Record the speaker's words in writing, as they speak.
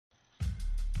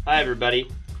Hi, everybody.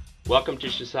 Welcome to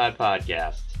Shasai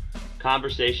Podcasts,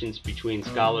 conversations between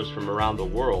scholars from around the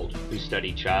world who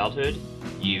study childhood,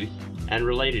 youth, and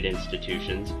related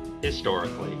institutions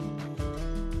historically.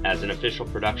 As an official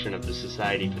production of the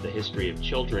Society for the History of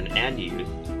Children and Youth,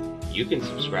 you can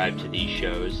subscribe to these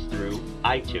shows through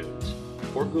iTunes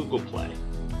or Google Play.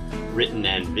 Written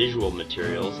and visual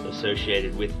materials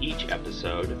associated with each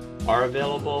episode are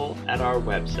available at our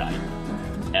website,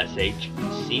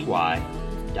 shcy.org.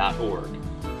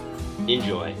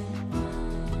 Enjoy.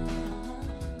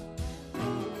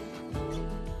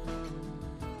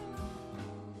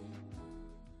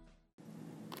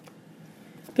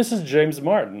 This is James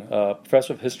Martin,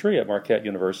 professor of history at Marquette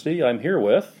University. I'm here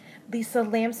with Lisa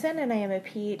Lamson, and I am a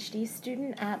PhD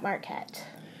student at Marquette.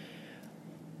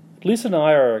 Lisa and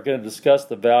I are going to discuss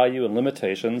the value and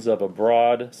limitations of a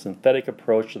broad, synthetic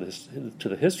approach to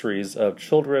the histories of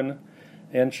children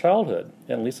and childhood.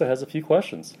 And Lisa has a few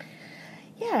questions.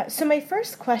 Yeah, so my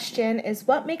first question is,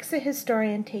 what makes a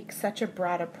historian take such a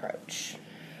broad approach?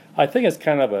 I think it's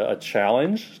kind of a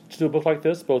challenge to do a book like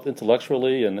this, both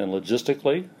intellectually and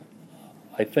logistically.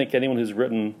 I think anyone who's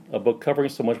written a book covering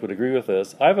so much would agree with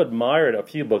this. I've admired a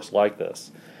few books like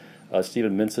this.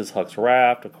 Stephen Mintz's Huck's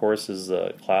Raft, of course, is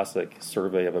a classic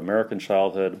survey of American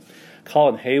childhood.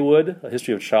 Colin Haywood, A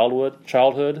History of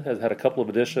Childhood has had a couple of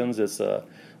editions. It's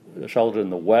Childhood in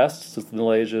the West since the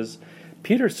Middle Ages.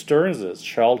 Peter Stearns'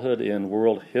 Childhood in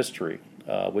World History,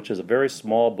 which is a very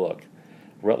small book.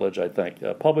 Rutledge, I think,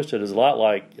 published it, is a lot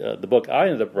like the book I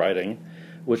ended up writing,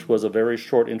 which was a very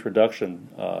short introduction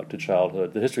to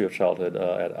childhood, the history of childhood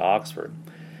at Oxford.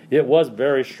 It was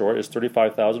very short. It's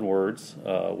 35,000 words,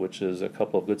 which is a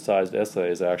couple of good-sized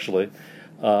essays, actually.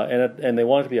 And they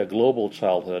wanted it to be a global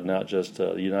childhood, not just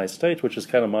the United States, which is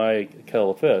kind of my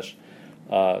kettle of fish.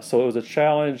 So it was a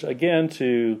challenge, again,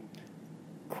 to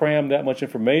cram that much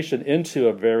information into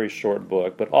a very short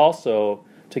book, but also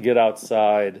to get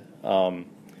outside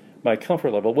my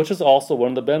comfort level, which is also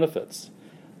one of the benefits.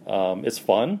 It's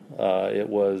fun. It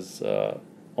was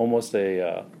almost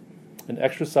an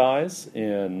exercise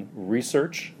in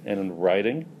research and in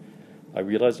writing. I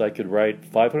realized I could write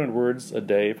 500 words a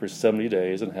day for 70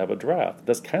 days and have a draft.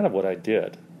 That's kind of what I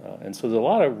did. And so there's a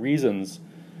lot of reasons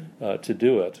to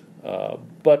do it.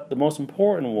 But the most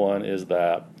important one is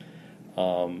that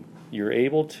you're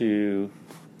able to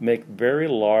make very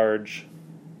large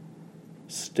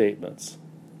statements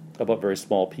about very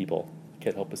small people.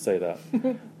 Can't help but say that.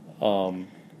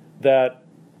 That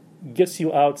gets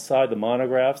you outside the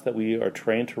monographs that we are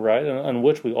trained to write and on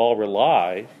which we all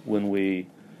rely when we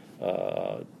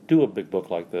do a big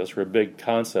book like this or a big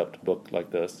concept book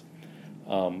like this.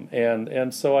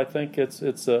 And so I think it's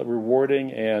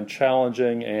rewarding and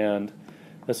challenging, and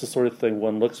that's the sort of thing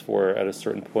one looks for at a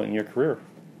certain point in your career.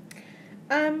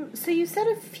 So you said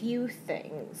a few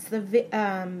things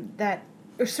that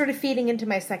are sort of feeding into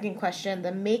my second question,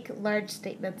 the make large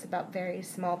statements about very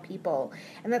small people.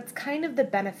 And that's kind of the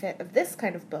benefit of this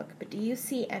kind of book, but do you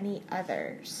see any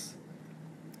others?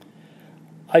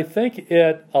 I think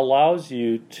it allows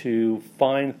you to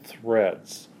find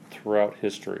threads throughout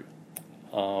history.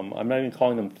 I'm not even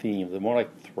calling them themes, they're more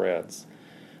like threads.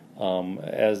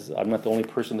 As I'm not the only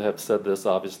person to have said this,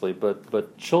 obviously,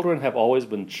 but children have always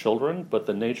been children, but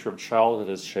the nature of childhood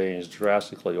has changed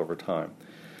drastically over time.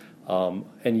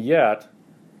 And yet,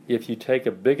 if you take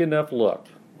a big enough look,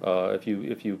 if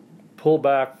you pull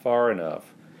back far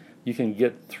enough, you can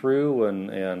get through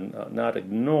and not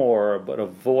ignore, but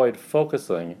avoid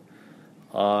focusing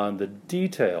on the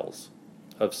details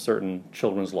of certain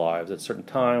children's lives at certain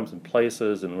times and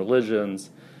places and religions.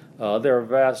 There are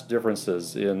vast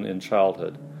differences in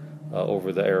childhood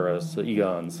over the eras, the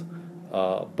eons,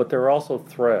 but there are also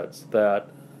threads that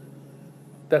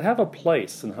have a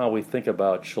place in how we think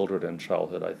about children and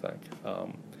childhood, I think.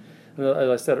 And as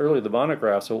I said earlier, the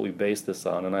monographs are what we base this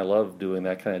on, and I love doing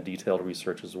that kind of detailed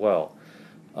research as well.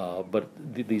 But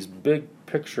these big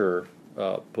picture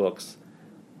books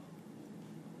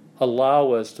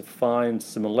allow us to find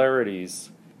similarities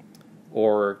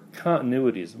or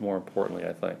continuities, more importantly,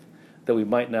 I think, that we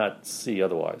might not see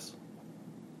otherwise.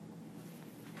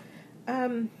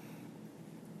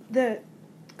 The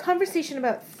conversation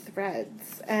about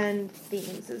threads and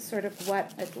themes is sort of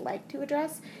what I'd like to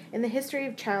address. In the History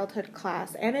of Childhood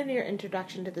class and in your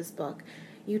introduction to this book,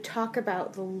 you talk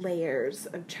about the layers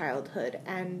of childhood,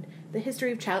 and the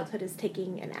history of childhood is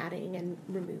taking and adding and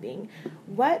removing.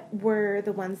 What were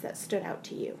the ones that stood out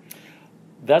to you?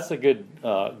 That's a good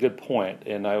point,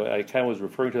 and I kind of was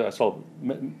referring to. So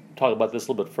talk about this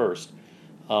a little bit first.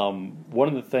 One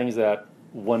of the things that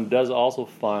one does also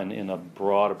find in a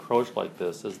broad approach like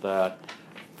this is that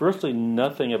virtually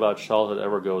nothing about childhood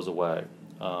ever goes away.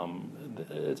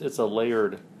 It's a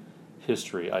layered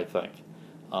history, I think.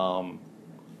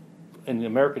 In the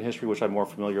American history, which I'm more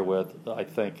familiar with, I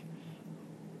think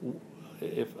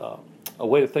if a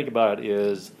way to think about it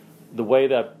is the way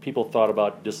that people thought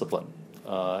about discipline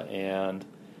and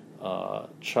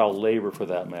child labor, for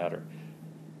that matter.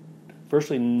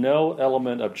 Virtually no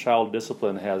element of child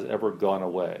discipline has ever gone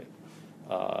away.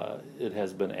 It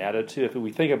has been added to. If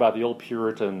we think about the old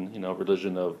Puritan,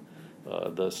 religion of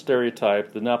the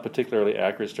stereotype, the not particularly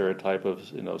accurate stereotype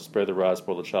of, spare the rod,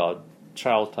 spoil the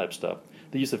child type stuff,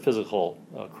 the use of physical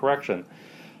correction,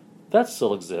 that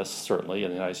still exists, certainly,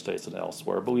 in the United States and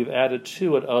elsewhere, but we've added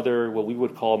to it other, what we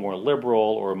would call more liberal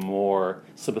or more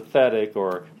sympathetic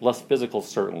or less physical,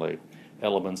 certainly,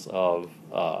 elements of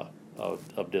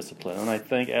discipline. And I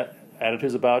think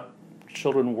attitudes about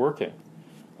children working.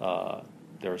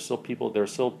 There are still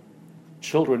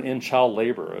children in child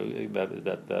labor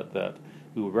that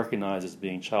we would recognize as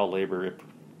being child labor,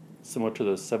 similar to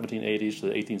the 1780s, to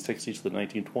the 1860s, to the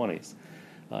 1920s.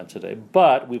 Today.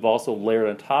 But we've also layered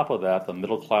on top of that the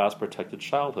middle-class protected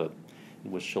childhood,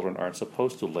 in which children aren't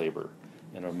supposed to labor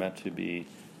and are meant to be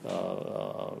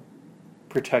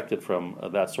protected from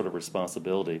that sort of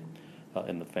responsibility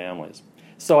in the families.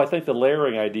 So I think the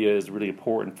layering idea is really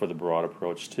important for the broad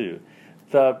approach, too.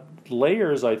 The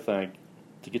layers, I think,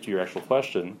 to get to your actual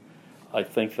question, I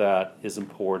think that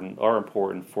are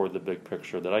important for the big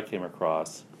picture that I came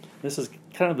across. This is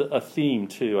kind of a theme,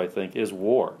 too, I think, is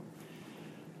war.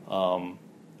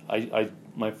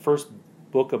 My first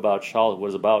book about childhood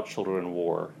was about children in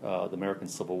war, the American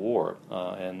Civil War,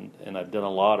 and I've done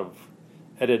a lot of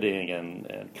editing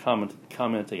and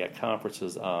commenting at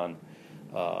conferences on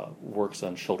works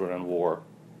on children in war.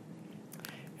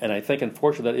 And I think,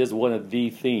 unfortunately, that is one of the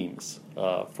themes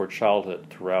for childhood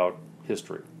throughout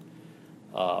history.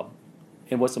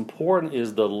 And what's important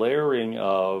is the layering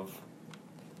of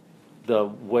the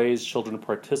ways children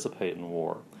participate in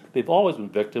war. They've always been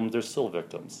victims, they're still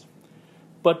victims.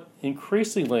 But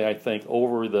increasingly, I think,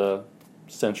 over the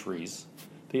centuries,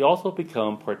 they also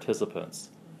become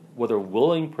participants. Whether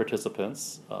willing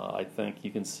participants, I think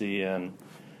you can see in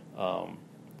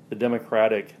the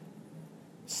democratic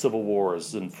civil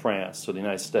wars in France or the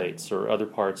United States or other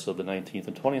parts of the 19th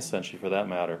and 20th century, for that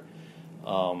matter.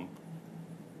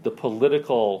 The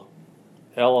political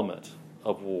element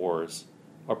of wars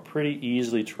are pretty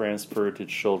easily transferred to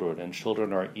children, and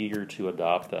children are eager to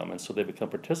adopt them, and so they become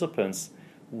participants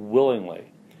willingly.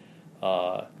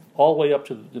 All the way up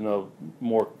to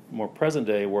more present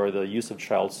day, where the use of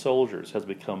child soldiers has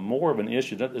become more of an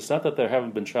issue. It's not that there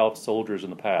haven't been child soldiers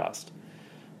in the past,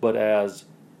 but as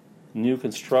new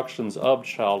constructions of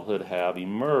childhood have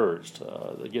emerged,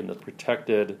 again, the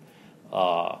protected,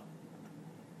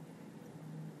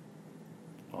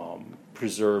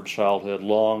 preserved childhood,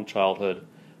 long childhood,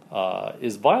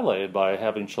 is violated by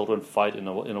having children fight in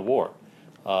a war.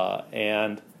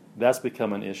 And that's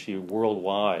become an issue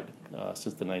worldwide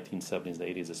since the 1970s and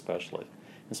 80s especially.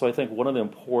 And so I think one of the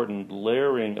important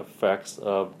layering effects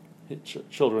of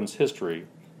children's history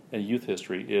and youth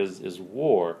history is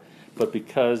war, but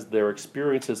because their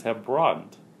experiences have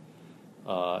broadened,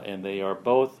 and they are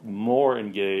both more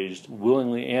engaged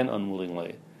willingly and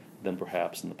unwillingly than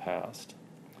perhaps in the past.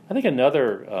 I think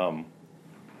another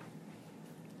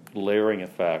layering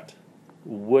effect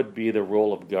would be the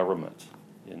role of government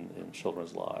in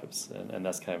children's lives, and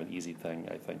that's kind of an easy thing,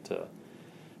 I think, to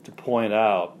point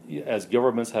out. As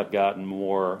governments have gotten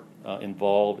more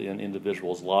involved in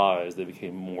individuals' lives, they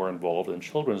became more involved in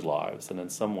children's lives, and in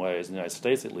some ways, in the United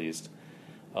States at least,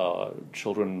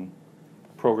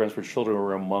 programs for children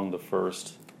were among the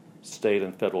first state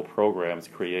and federal programs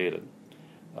created.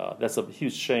 That's a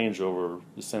huge change over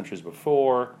the centuries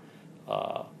before,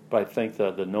 but I think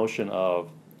that the notion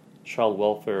of child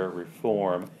welfare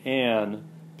reform and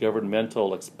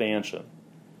governmental expansion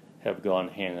have gone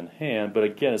hand in hand. But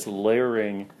again, it's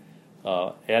layering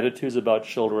attitudes about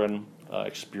children,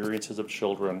 experiences of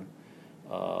children,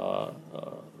 so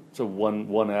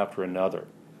one after another.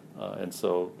 And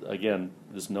so, again,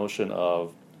 this notion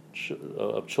of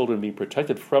children being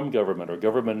protected from government, or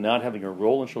government not having a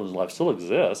role in children's lives, still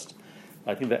exists.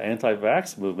 I think the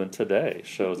anti-vax movement today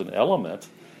shows an element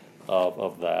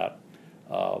of that.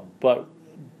 But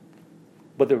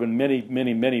there have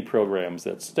been many programs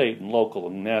at state and local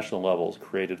and national levels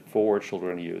created for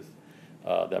children and youth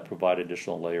that provide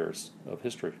additional layers of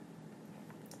history.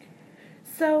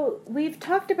 So we've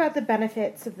talked about the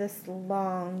benefits of this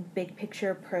long, big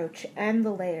picture approach and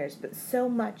the layers, but so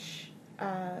much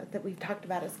that we've talked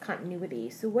about is continuity.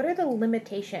 So what are the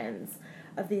limitations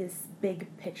of this big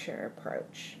picture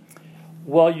approach?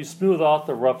 Well, you smooth out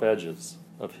the rough edges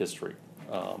of history.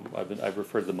 I've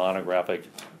referred to the monographic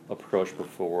approach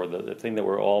before, the thing that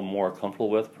we're all more comfortable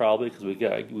with probably,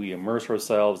 because we immerse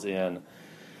ourselves in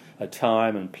a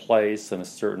time and place and a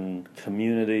certain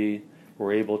community.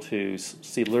 We're able to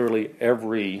see literally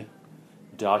every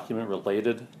document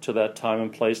related to that time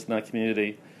and place in that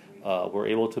community. We're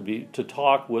able to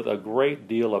talk with a great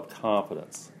deal of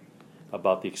confidence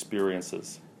about the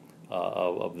experiences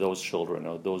of those children,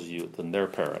 or those youth and their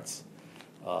parents,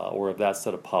 or of that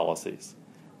set of policies.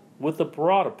 With the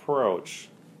broad approach,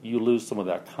 you lose some of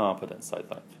that confidence, I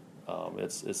think.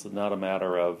 It's not a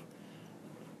matter of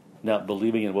not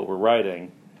believing in what we're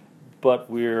writing, but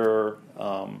there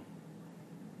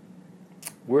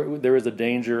is a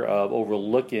danger of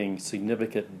overlooking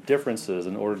significant differences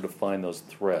in order to find those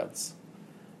threads.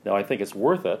 Now, I think it's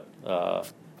worth it.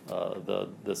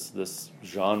 This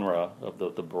genre of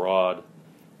the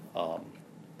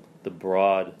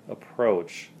broad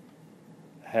approach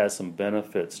has some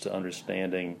benefits to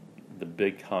understanding the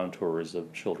big contours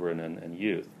of children and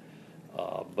youth.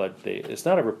 But it's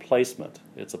not a replacement.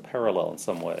 It's a parallel in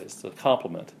some ways. It's a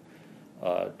complement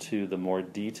to the more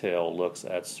detailed looks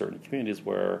at certain communities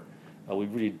where we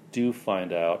really do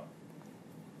find out,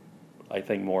 I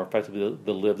think, more effectively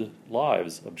the lived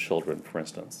lives of children, for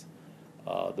instance,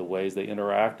 the ways they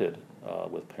interacted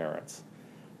with parents,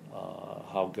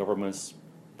 how government's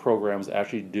programs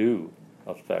actually do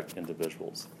affect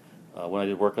individuals. When I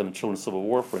did work on the Children's Civil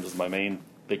War, for instance, my main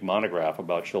big monograph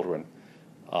about children,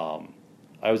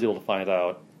 I was able to find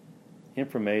out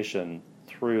information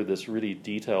through this really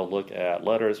detailed look at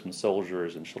letters from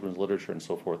soldiers and children's literature and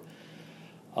so forth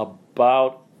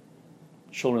about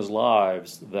children's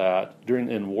lives that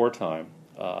in wartime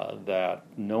that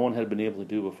no one had been able to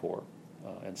do before.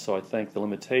 And so I think the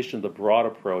limitation of the broad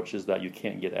approach is that you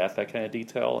can't get at that kind of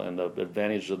detail, and the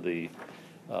advantage of the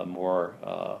more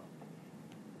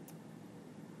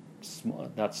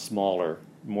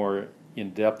more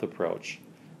in-depth approach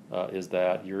is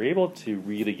that you're able to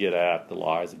really get at the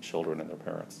lives of children and their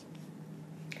parents.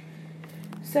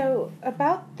 So,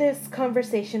 about this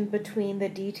conversation between the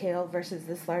detail versus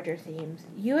this larger themes,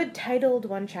 you had titled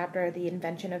one chapter The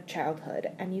Invention of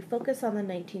Childhood, and you focus on the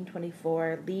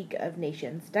 1924 League of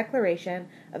Nations Declaration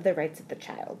of the Rights of the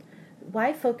Child.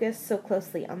 Why focus so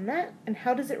closely on that, and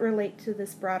how does it relate to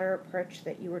this broader approach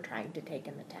that you were trying to take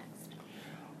in the text?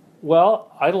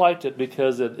 Well, I liked it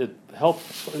because it helped.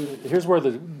 Here's where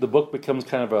the book becomes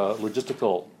kind of a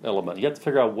logistical element. You have to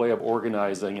figure out a way of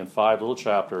organizing in 5 little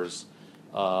chapters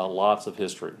lots of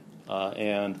history.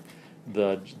 And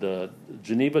the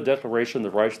Geneva Declaration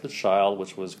of the Rights of the Child,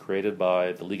 which was created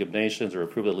by the League of Nations, or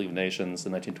approved by the League of Nations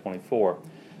in 1924,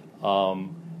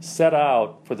 set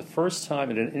out for the first time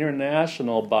in an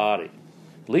international body.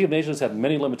 The League of Nations had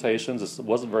many limitations. It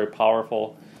wasn't very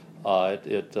powerful.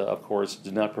 It of course,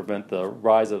 did not prevent the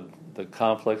rise of the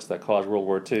conflicts that caused World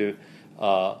War II.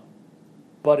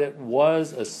 But it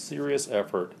was a serious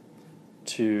effort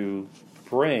to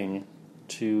bring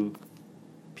to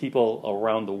people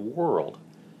around the world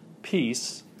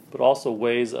peace, but also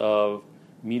ways of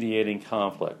mediating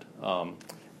conflict.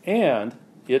 And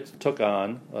it took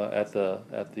on, at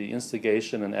the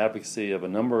instigation and advocacy of a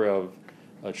number of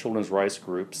children's rights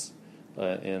groups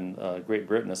in Great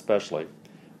Britain especially,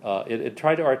 it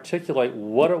tried to articulate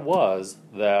what it was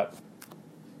that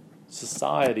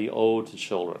society owed to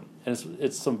children. And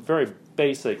it's some very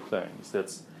basic things.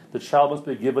 The child must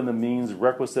be given the means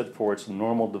requisite for its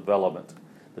normal development.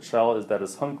 The child that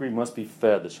is hungry must be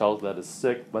fed. The child that is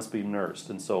sick must be nursed,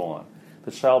 and so on.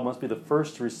 The child must be the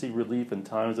first to receive relief in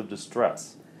times of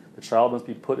distress. The child must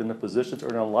be put in a position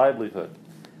to earn a livelihood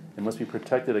and must be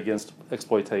protected against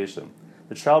exploitation.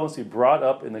 The child must be brought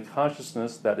up in the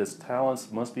consciousness that his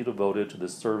talents must be devoted to the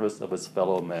service of his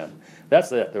fellow men.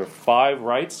 That's it. There are 5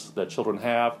 rights that children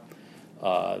have.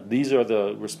 These are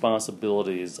the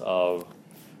responsibilities of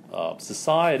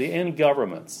society and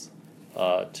governments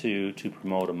to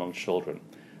promote among children.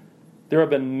 There have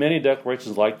been many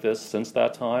declarations like this since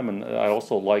that time, and I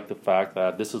also like the fact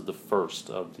that this is the first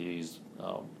of these.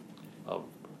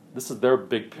 This is their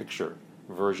big picture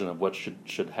version of what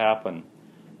should happen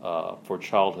for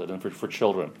childhood and for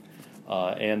children.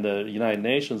 And the United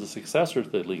Nations, the successor to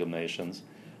the League of Nations,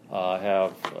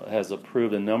 has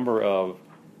approved a number of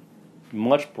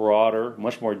much broader,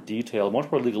 much more detailed, much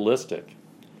more legalistic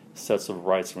sets of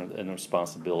rights and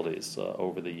responsibilities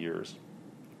over the years.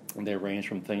 And they range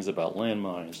from things about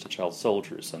landmines to child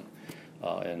soldiers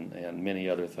and many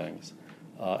other things.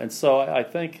 And so I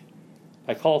think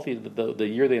I call it the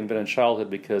year they invented childhood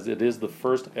because it is the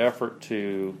first effort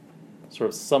to sort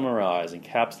of summarize,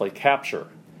 encapsulate, capture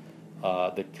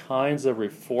the kinds of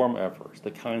reform efforts,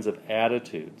 the kinds of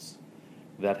attitudes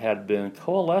that had been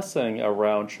coalescing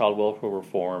around child welfare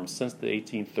reform since the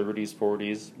 1830s,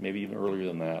 40s, maybe even earlier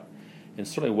than that, and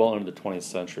certainly well into the 20th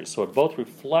century. So it both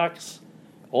reflects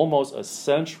almost a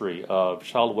century of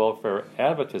child welfare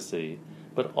advocacy,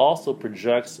 but also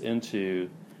projects into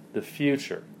the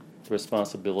future the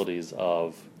responsibilities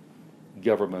of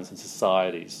governments and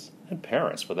societies, and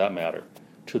parents for that matter,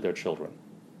 to their children.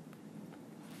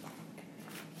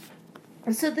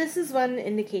 And so this is one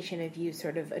indication of you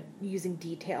sort of using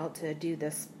detail to do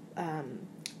this,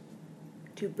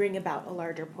 to bring about a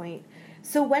larger point.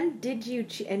 So when did you,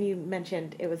 and you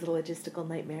mentioned it was a logistical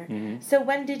nightmare, so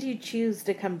when did you choose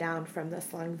to come down from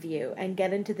this long view and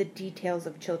get into the details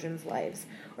of children's lives,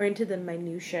 or into the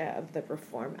minutiae of the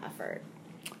reform effort?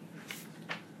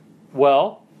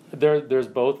 Well, there's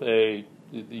both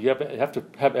you have to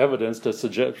have evidence to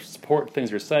support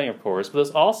things you're saying, of course, but there's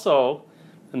also,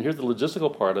 and here's the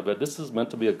logistical part of it, this is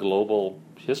meant to be a global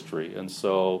history, and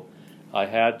so I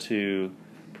had to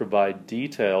provide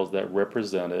details that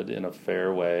represented in a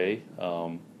fair way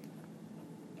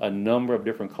a number of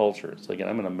different cultures. Again,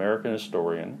 I'm an American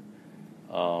historian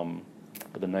of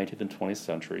the 19th and 20th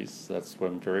centuries. That's what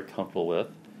I'm very comfortable with.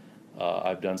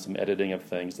 I've done some editing of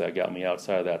things that got me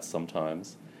outside of that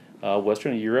sometimes.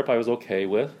 Western Europe I was okay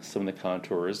with, some of the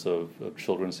contours of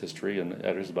children's history and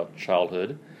editors about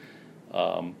childhood.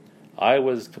 I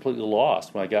was completely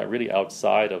lost when I got really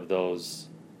outside of those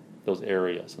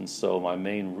areas, and so my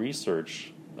main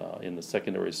research in the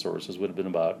secondary sources would have been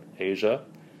about Asia,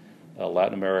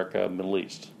 Latin America, Middle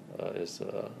East,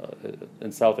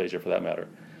 and South Asia for that matter,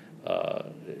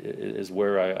 is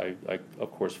where I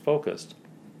of course focused.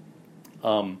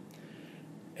 And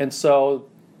so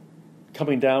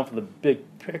coming down from the big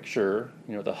picture,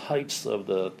 the heights of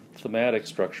the thematic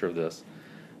structure of this,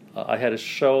 I had to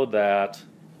show that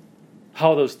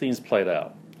how those themes played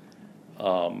out.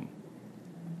 And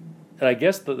I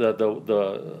guess I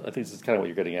think this is kind of what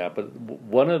you're getting at, but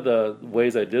one of the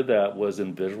ways I did that was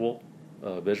in visual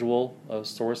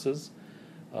sources.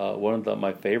 One of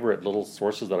my favorite little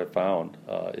sources that I found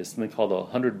is something called the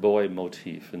 100-boy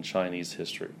motif in Chinese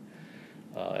history.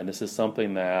 And this is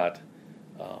something that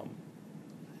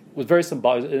was very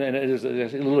symbolic, and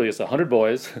it's 100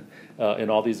 boys in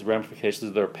all these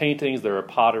ramifications. There are paintings, there are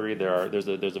pottery, there's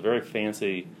a very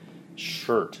fancy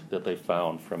shirt that they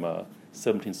found from a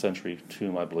 17th century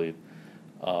tomb, I believe,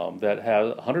 that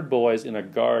has 100 boys in a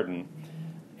garden,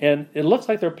 and it looks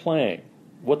like they're playing.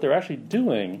 What they're actually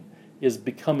doing is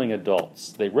becoming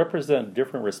adults. They represent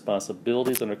different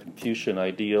responsibilities under Confucian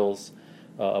ideals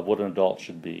of what an adult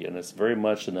should be, and it's very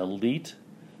much an elite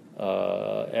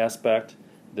aspect.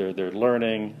 They're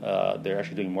learning. They're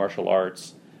actually doing martial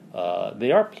arts.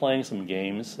 They are playing some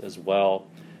games as well.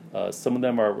 Some of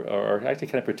them are actually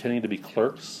kind of pretending to be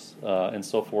clerks and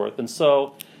so forth. And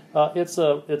so it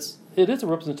is a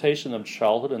representation of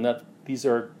childhood, and that these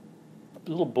are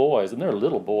little boys, and they're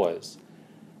little boys,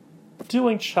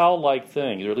 doing childlike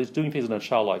things, or at least doing things in a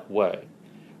childlike way.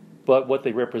 But what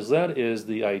they represent is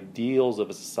the ideals of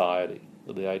a society,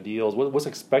 the ideals, what's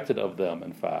expected of them,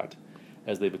 in fact,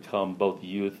 as they become both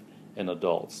youth and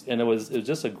adults. And it was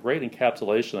just a great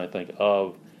encapsulation, I think,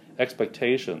 of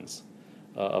expectations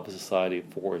of a society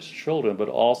for its children, but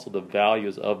also the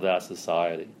values of that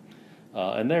society.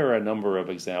 And there are a number of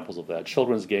examples of that.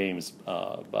 Children's Games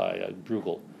by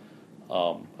Bruegel.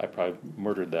 I probably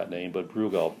murdered that name, but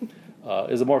Bruegel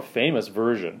is a more famous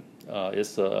version.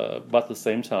 It's about the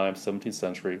same time, 17th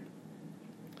century,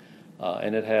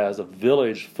 and it has a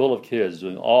village full of kids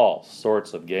doing all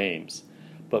sorts of games,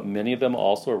 but many of them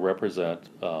also represent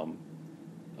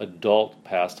adult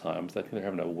pastimes. I think they're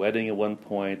having a wedding at one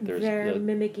point. They're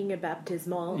mimicking a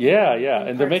baptismal. Yeah,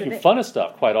 and they're making fun of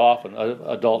stuff quite often,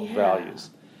 adult values.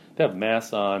 They have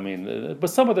masks on, but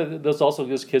some of there's also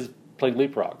just kids playing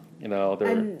leapfrog. And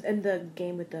the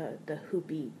game with the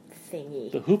hoopy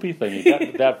thingy. The hoopy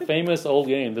thingy, that famous old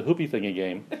game, the hoopy thingy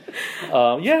game.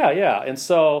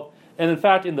 And in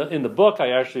fact, in the book,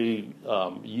 I actually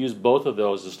used both of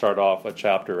those to start off a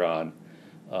chapter on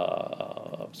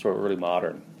sort of early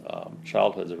modern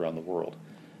childhoods around the world.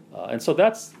 And so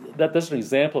that's an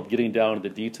example of getting down to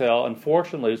the detail.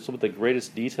 Unfortunately, some of the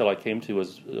greatest detail I came to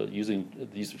was using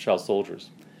the use of child soldiers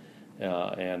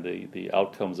and the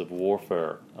outcomes of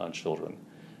warfare on children,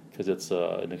 because it's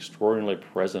an extraordinarily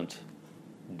present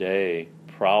day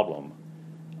problem.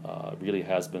 Really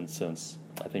has been since,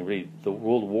 I think, really the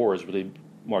World Wars really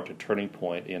marked a turning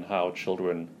point in how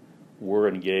children were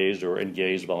engaged or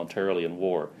engaged voluntarily in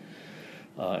war.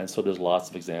 And so there's lots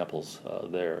of examples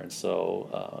there. And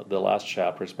so the last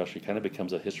chapter especially kind of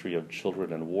becomes a history of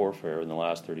children and warfare in the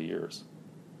last 30 years.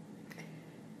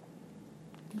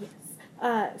 Yes.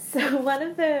 So one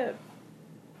of the,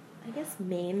 I guess,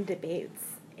 main debates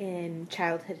in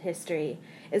childhood history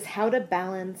is how to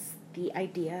balance the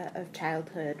idea of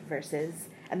childhood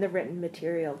and the written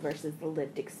material versus the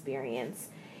lived experience.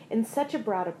 In such a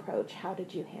broad approach, how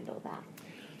did you handle that?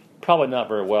 Probably not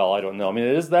very well. I don't know. I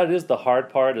mean, that is the hard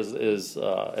part. Is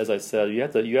as I said, you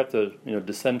have to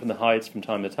descend from the heights from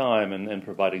time to time and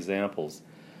provide examples.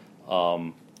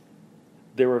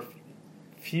 There were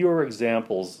fewer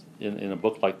examples in a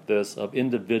book like this of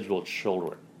individual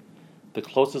children. The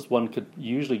closest one could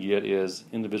usually get is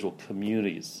individual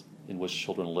communities in which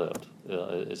children lived.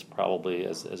 Is probably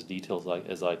as detailed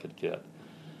as I could get.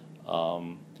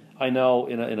 I know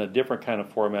in a different kind of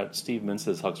format, Steve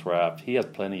Mintz's Huck's Raft, he has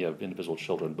plenty of individual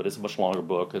children, but it's a much longer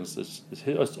book, and it's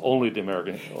only the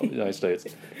United States.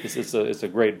 It's a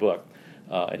great book,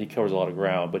 and he covers a lot of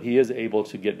ground. But he is able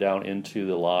to get down into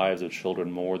the lives of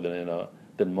children more than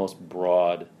most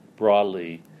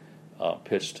broadly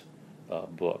pitched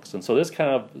books. And so this kind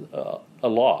of a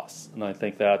loss, and I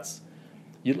think I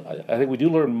think we do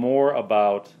learn more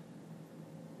about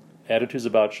attitudes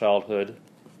about childhood,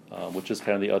 which is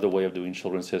kind of the other way of doing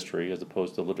children's history, as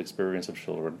opposed to the lived experience of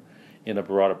children, in a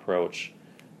broad approach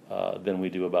than we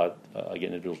do about,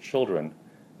 again, individual children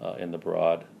in the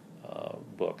broad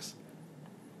books.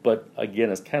 But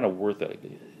again, it's kind of worth it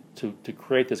to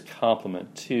create this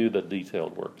complement to the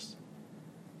detailed works.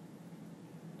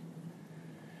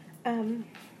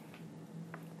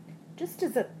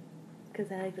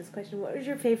 Because I like this question, what was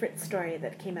your favorite story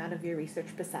that came out of your research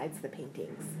besides the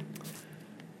paintings?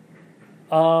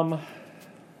 Well,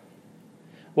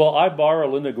 I borrow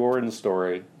Linda Gordon's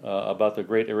story about the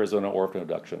Great Arizona Orphan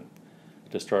Abduction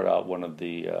to start out one of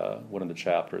the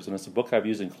chapters, and it's a book I've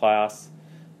used in class.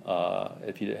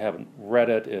 If you haven't read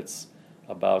it, it's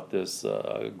about this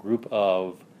group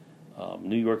of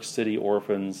New York City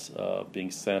orphans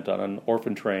being sent on an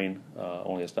orphan train,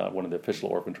 only it's not one of the official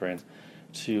orphan trains,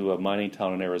 to a mining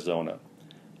town in Arizona,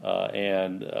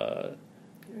 and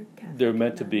they're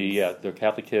meant to be, they're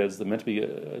Catholic kids. They're meant to be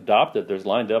adopted. There's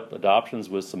lined up adoptions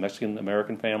with some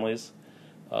Mexican-American families,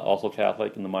 also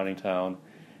Catholic, in the mining town.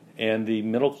 And the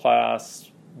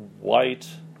middle-class white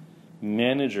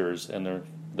managers and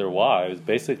their wives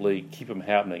basically keep them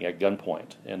happening at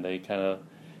gunpoint. And they kind of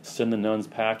send the nuns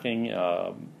packing.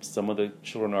 Some of the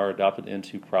children are adopted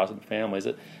into Protestant families.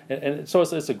 And so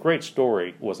it's a great story.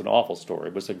 It was an awful story,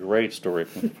 but it's a great story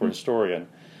for a historian.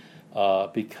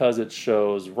 Because it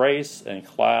shows race and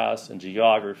class and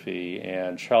geography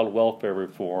and child welfare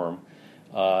reform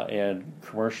and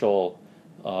commercial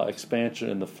expansion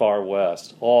in the far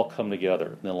west all come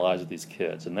together in the lives of these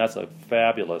kids. And that's a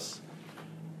fabulous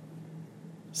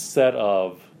set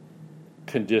of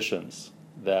conditions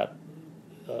that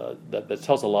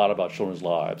tells a lot about children's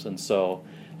lives. And so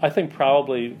I think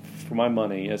probably, for my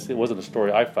money, it wasn't a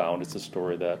story I found, it's a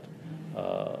story that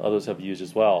others have used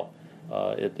as well.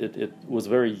 It was a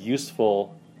very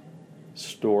useful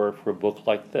story for a book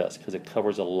like this because it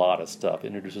covers a lot of stuff,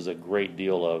 introduces a great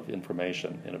deal of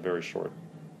information in a very short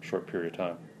period of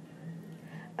time.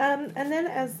 And then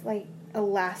as a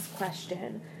last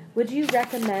question, would you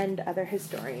recommend other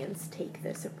historians take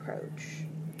this approach?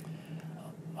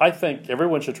 I think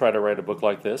everyone should try to write a book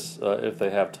like this if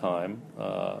they have time.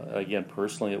 Again,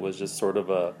 personally, it was just sort of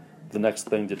the next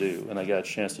thing to do, and I got a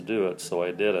chance to do it, so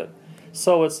I did it.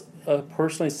 So it's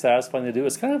personally satisfying to do.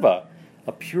 It's kind of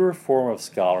a pure form of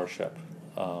scholarship.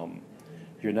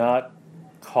 You're not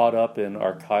caught up in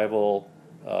archival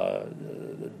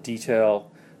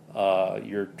detail.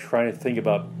 You're trying to think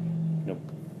about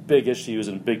big issues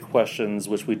and big questions,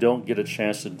 which we don't get a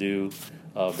chance to do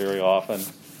very often.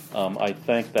 I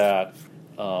think that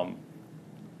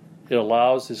it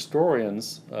allows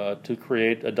historians to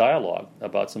create a dialogue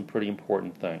about some pretty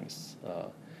important things.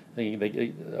 I think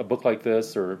a book like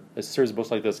this, or a series of books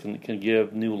like this, can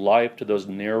give new life to those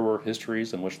narrower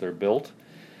histories in which they're built.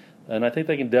 And I think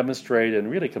they can demonstrate in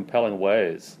really compelling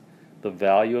ways the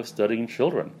value of studying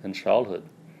children and childhood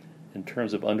in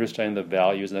terms of understanding the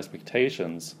values and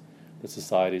expectations that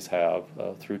societies have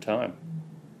through time.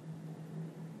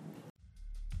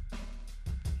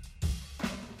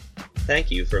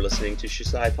 Thank you for listening to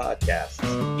Shusai Podcasts.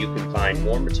 You can find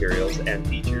more materials and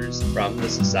features from the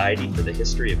Society for the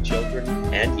History of Children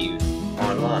and Youth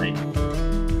online,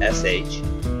 shcy.org.